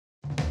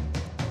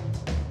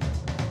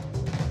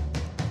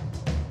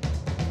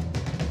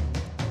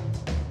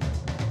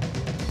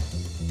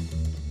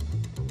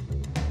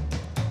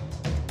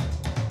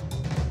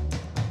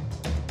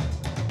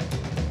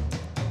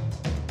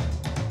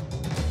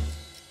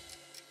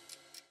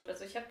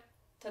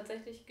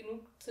tatsächlich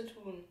genug zu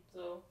tun.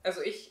 So.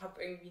 Also ich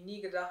habe irgendwie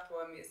nie gedacht,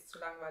 boah, mir ist zu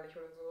langweilig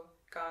oder so.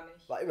 Gar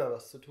nicht. War immer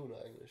was zu tun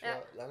eigentlich.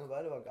 Ja.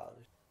 Langeweile war gar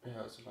nicht.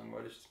 Ja, so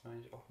langweilig ist mir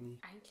eigentlich auch nie.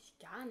 Eigentlich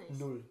gar nicht.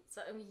 Null. Es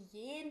war irgendwie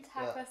jeden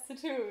Tag was zu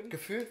tun.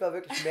 Gefühlt war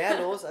wirklich mehr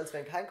los, als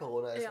wenn kein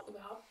Corona ist. Ja.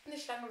 Überhaupt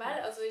nicht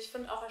Langeweile. Also ich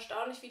finde auch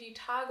erstaunlich, wie die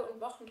Tage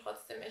und Wochen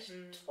trotzdem echt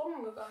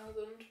rumgegangen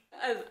sind.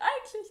 Also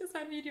eigentlich ist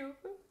mein Video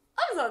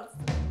umsonst.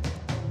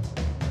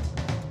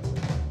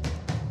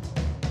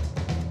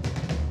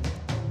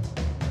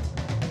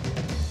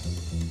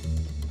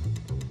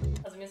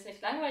 Also mir ist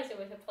nicht langweilig,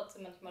 aber ich habe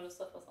trotzdem manchmal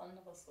Lust auf was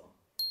anderes so.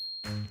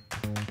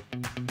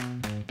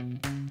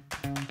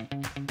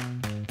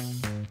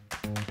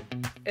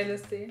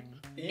 LSD.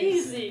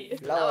 Easy.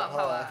 Flower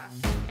Power.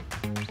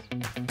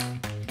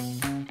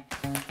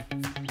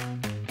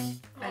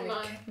 Eine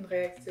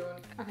Kettenreaktion.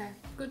 Okay,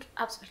 gut,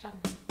 hab's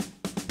verstanden.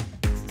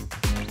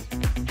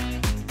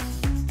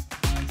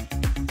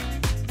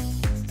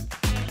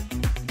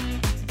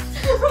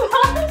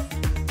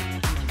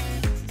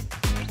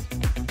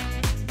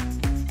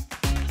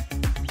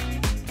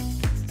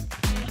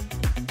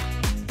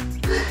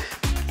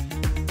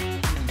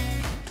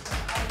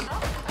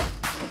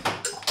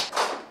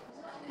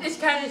 Ich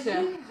kann nicht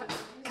mehr.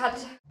 Cut.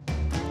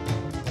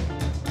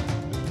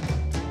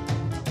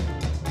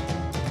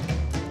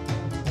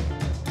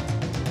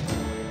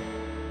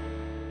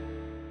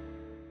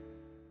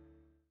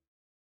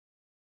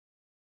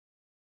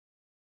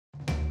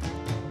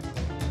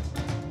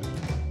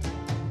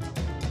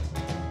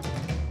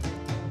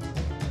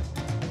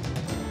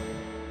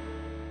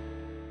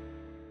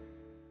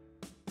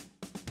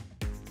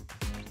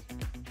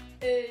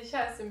 Ich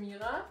heiße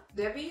Mira.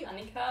 Debbie?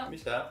 Annika?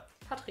 Micha?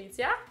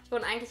 Patricia. Ich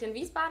wohne eigentlich in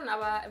Wiesbaden,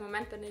 aber im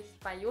Moment bin ich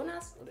bei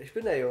Jonas. Und ich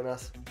bin der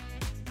Jonas.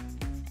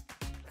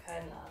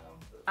 Keine Ahnung.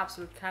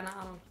 Absolut keine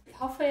Ahnung. Ich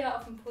hoffe ja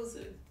auf ein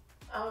Puzzle.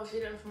 Aber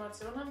viele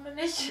Informationen haben wir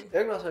nicht.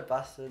 Irgendwas mit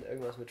Basteln,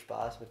 irgendwas mit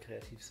Spaß, mit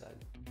kreativ sein.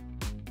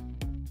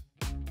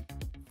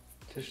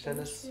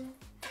 Tischtennis.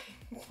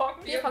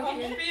 Pong-Spiel.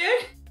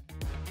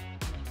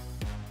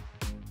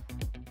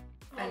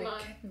 Eine nein.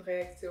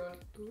 Kettenreaktion.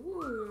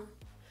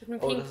 Mit einem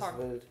Oh, das ist Ping-Pong.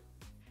 wild.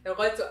 Er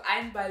rollt so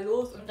einen Ball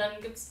los Und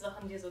dann gibt es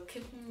Sachen, die so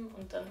kippen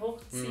und dann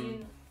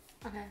hochziehen.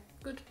 Okay,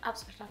 gut,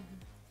 hab's verstanden.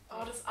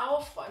 Oh, das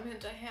Aufräumen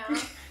hinterher.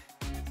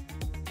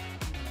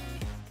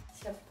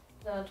 Ich habe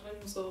da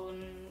drüben so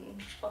einen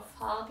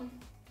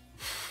Stofffaden.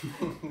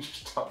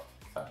 Stopp.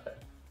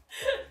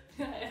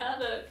 Ja,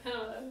 da kann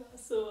man einfach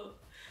so.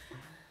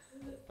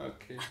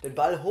 Okay. Den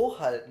Ball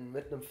hochhalten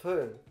mit einem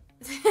Föhn.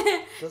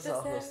 Das ist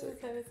auch lustig.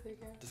 Das ist witzig,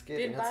 ja. Das geht,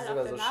 Den den kannst du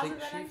Ball sogar auf so der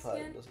Nase schief halten.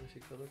 balancieren. Das ist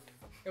richtig verrückt.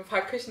 Ein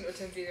paar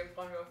Küchenutensilien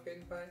brauchen wir auf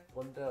jeden Fall.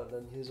 Runter und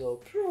dann hier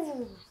so.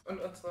 Und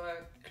unsere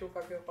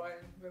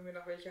Klopapierrollen, wenn wir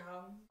noch welche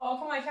haben. Oh,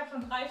 guck mal, ich habe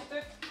schon 3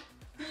 Stück.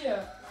 Hier.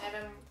 Ja, wir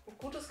haben ein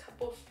gutes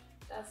Kabuff.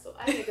 Da ist so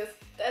einiges.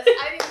 Da ist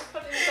einiges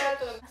Potenzial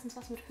drin. Lass uns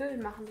was mit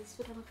Höhlen machen, das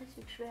wird dann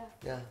richtig schwer.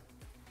 Ja.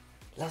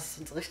 Lass es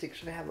uns richtig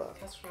schwer machen.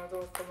 Hast du schon mal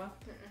sowas gemacht?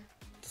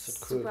 Das wird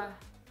cool. Super.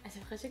 Ich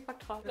hab richtig Bock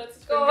drauf. Let's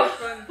Ich bin go!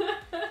 gespannt.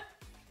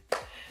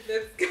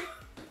 Let's go.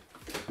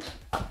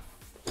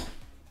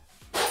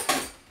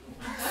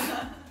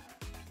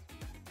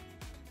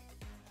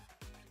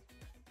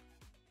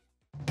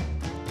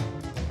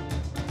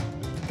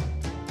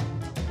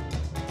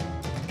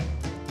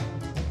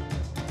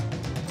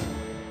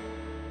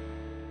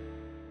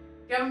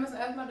 Ja, wir müssen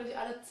erstmal durch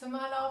alle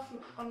Zimmer laufen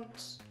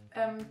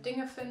und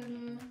Dinge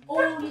finden.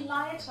 Oh, die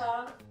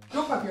Leiter!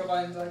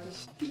 Klopapierrollen, sag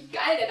ich. Wie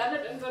geil, der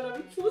landet in so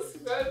einem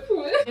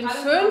Fußballpool. Den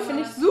Föhn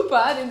finde ich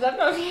super, den sollten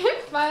wir auf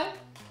jeden Fall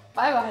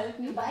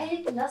beibehalten.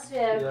 Behalten, das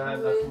wäre Ja,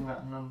 einfach cool. von der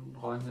anderen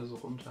Rollen hier so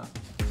runter.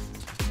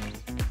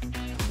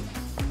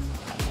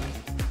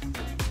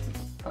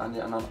 Waren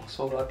die anderen auch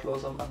so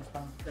ratlos am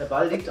Anfang? Der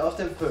Ball liegt auf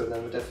dem Föhn.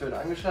 Dann wird der Föhn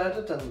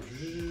angeschaltet, dann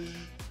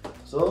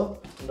so.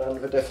 Und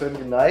dann wird der Föhn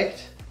geneigt.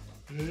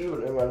 Und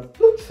irgendwann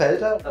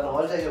fällt er. Dann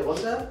rollt er hier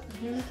runter.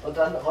 Und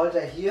dann rollt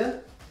er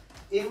hier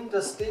in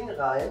das Ding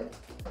rein.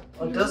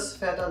 Und das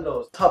fährt dann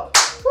los. Top.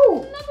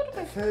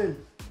 Der Föhn.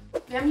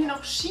 Wir haben hier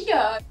noch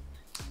Skier.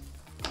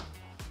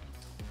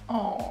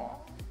 Oh.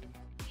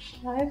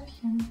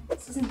 Schleifchen.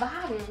 Das ist ein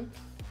Wagen.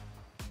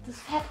 Das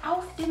fährt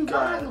auf dem Geil.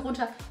 Wagen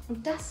runter.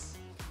 Und das.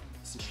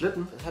 Das ist ein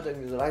Schlitten. Es hat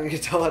irgendwie so lange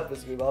gedauert,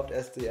 bis wir überhaupt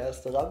erst die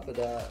erste Rampe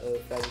da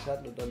fertig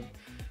hatten. Und dann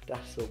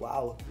dachte ich so,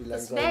 wow, wie lange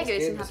Das soll das gehen?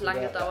 Wägelchen bis hat wir lang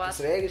da- gedauert. Das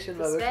Wägelchen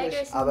war Das wirklich,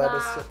 Wägelchen aber das war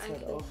ist jetzt halt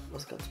eigentlich- auch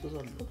was ganz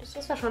Besonderes.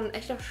 Das war schon ein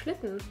echter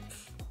Schlitten.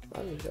 Da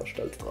bin ich auch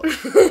stolz drauf.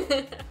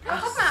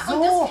 Ach, guck mal,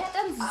 und das fährt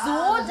dann so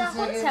da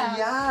runter.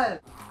 Genial.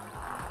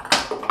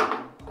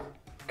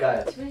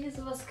 Geil. Ich will hier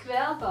sowas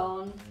quer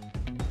bauen.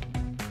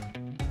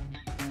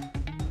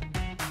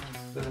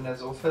 Wenn der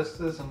so fest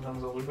ist und dann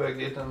so rüber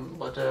geht, dann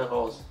rollt er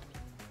raus.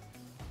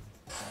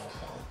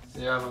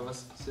 Ja, aber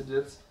was passiert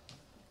jetzt?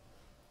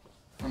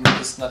 Und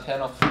wird es nachher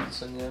noch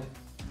funktionieren?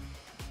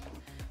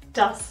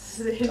 Das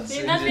sehen Das Sie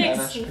sehen in der Sie in einer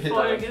nächsten späteren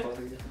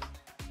Folge.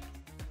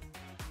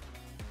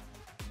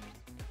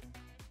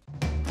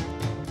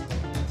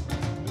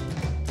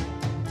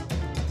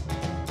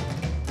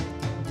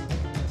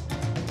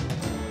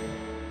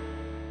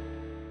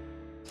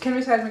 Ich kenne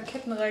mich halt mit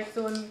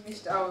Kettenreaktionen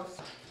nicht aus.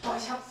 Boah,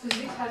 ich habe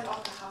Physik halt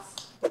auch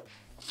gehasst.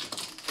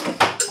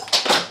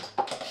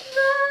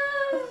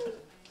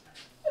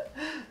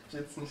 Ich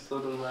hab jetzt nicht so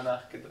drüber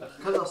nachgedacht.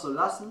 Wir können auch so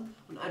lassen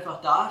und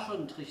einfach da schon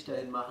einen Trichter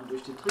hinmachen,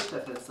 durch den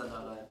Trichter fällt es dann da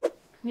rein.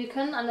 Wir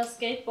können an das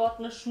Skateboard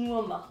eine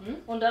Schnur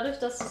machen und dadurch,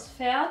 dass es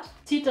fährt,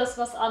 zieht das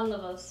was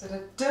anderes.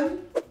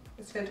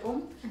 Es fällt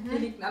um. Hier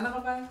liegt ein anderer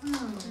Ball.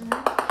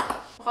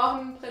 Wir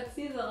brauchen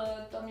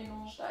präzisere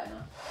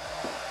Dominosteine.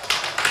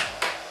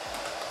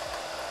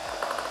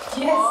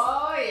 Yes!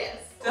 Oh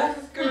yes! Das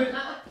ist gut.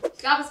 Ich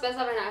glaube, es ist besser,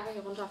 wenn er einfach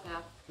hier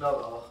runterfährt. Ich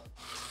glaube auch.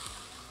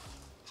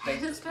 Ich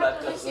denke, Das das bleibt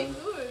da bleibt richtig drin.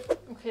 gut.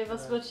 Okay,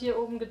 was wird hier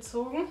oben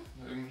gezogen?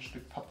 Irgendein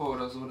Stück Pappe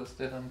oder so, dass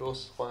der dann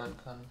losrollen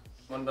kann.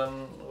 Und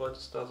dann rollt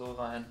es da so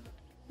rein.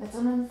 Mit so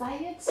einem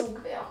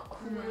Seilzug wäre auch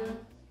cool.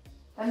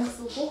 Wenn es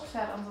so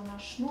hochfährt an so einer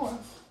Schnur.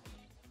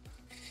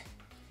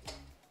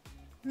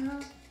 Ja.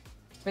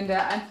 Wenn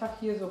der einfach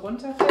hier so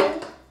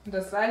runterfällt und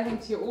das Seil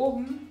hängt hier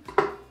oben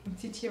und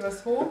zieht hier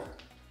was hoch.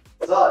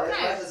 So, jetzt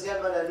mache ich das hier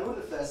an meiner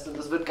Nudel fest und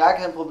das wird gar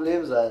kein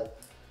Problem sein.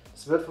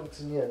 Das wird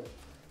funktionieren.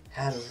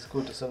 Ja, das ist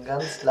gut. Das ist so ein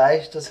ganz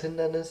leichtes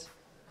Hindernis.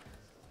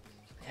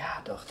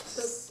 Ja, doch.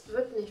 Das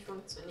wird nicht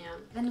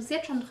funktionieren. Wenn du es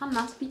jetzt schon dran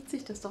machst, biegt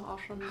sich das doch auch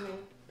schon so.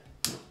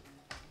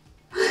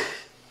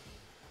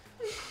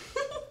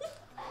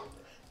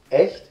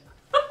 Echt?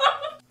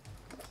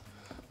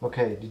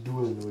 Okay, die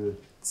Dual-Nudel.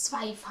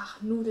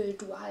 Zweifach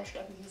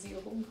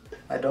Nudel-Dualstabilisierung.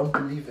 I don't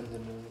believe in the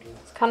Nudel.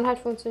 Das kann halt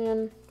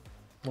funktionieren.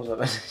 Muss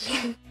aber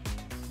nicht.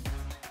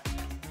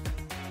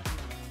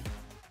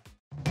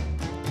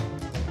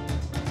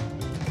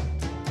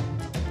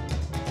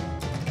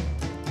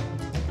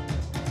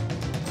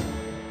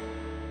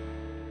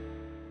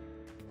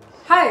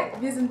 Hi,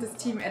 wir sind das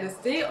Team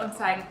LSD und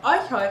zeigen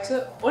euch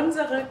heute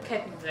unsere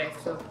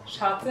Kettenreaktion.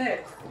 Schaut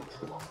selbst.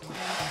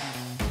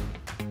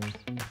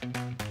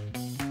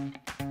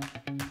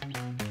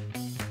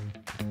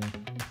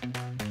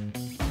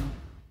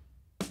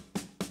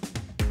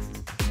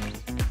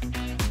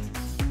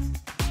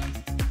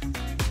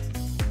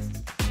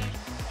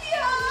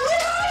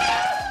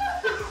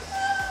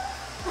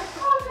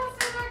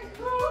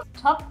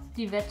 Top,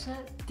 die Wette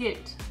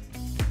gilt.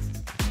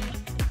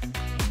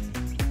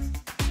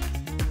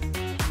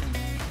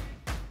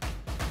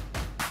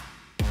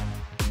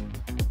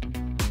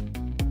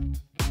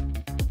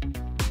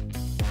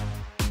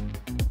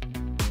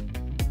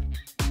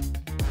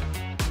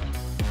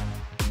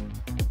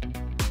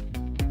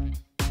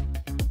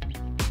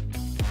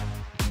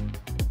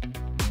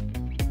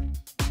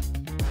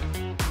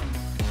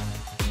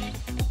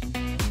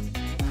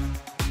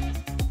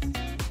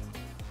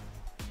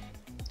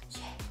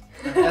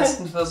 Beim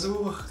ersten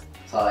Versuch.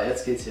 So,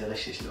 jetzt geht's hier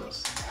richtig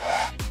los.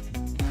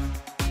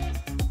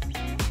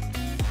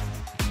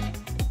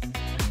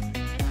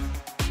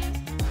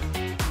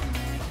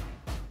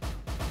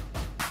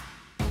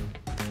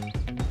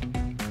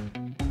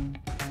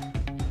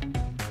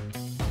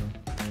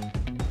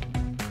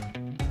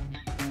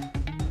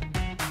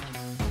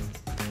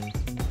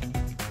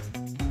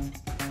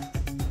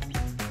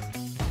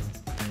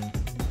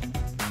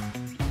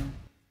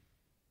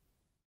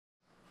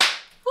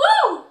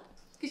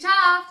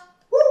 Geschafft!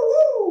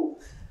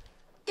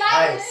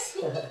 Nice.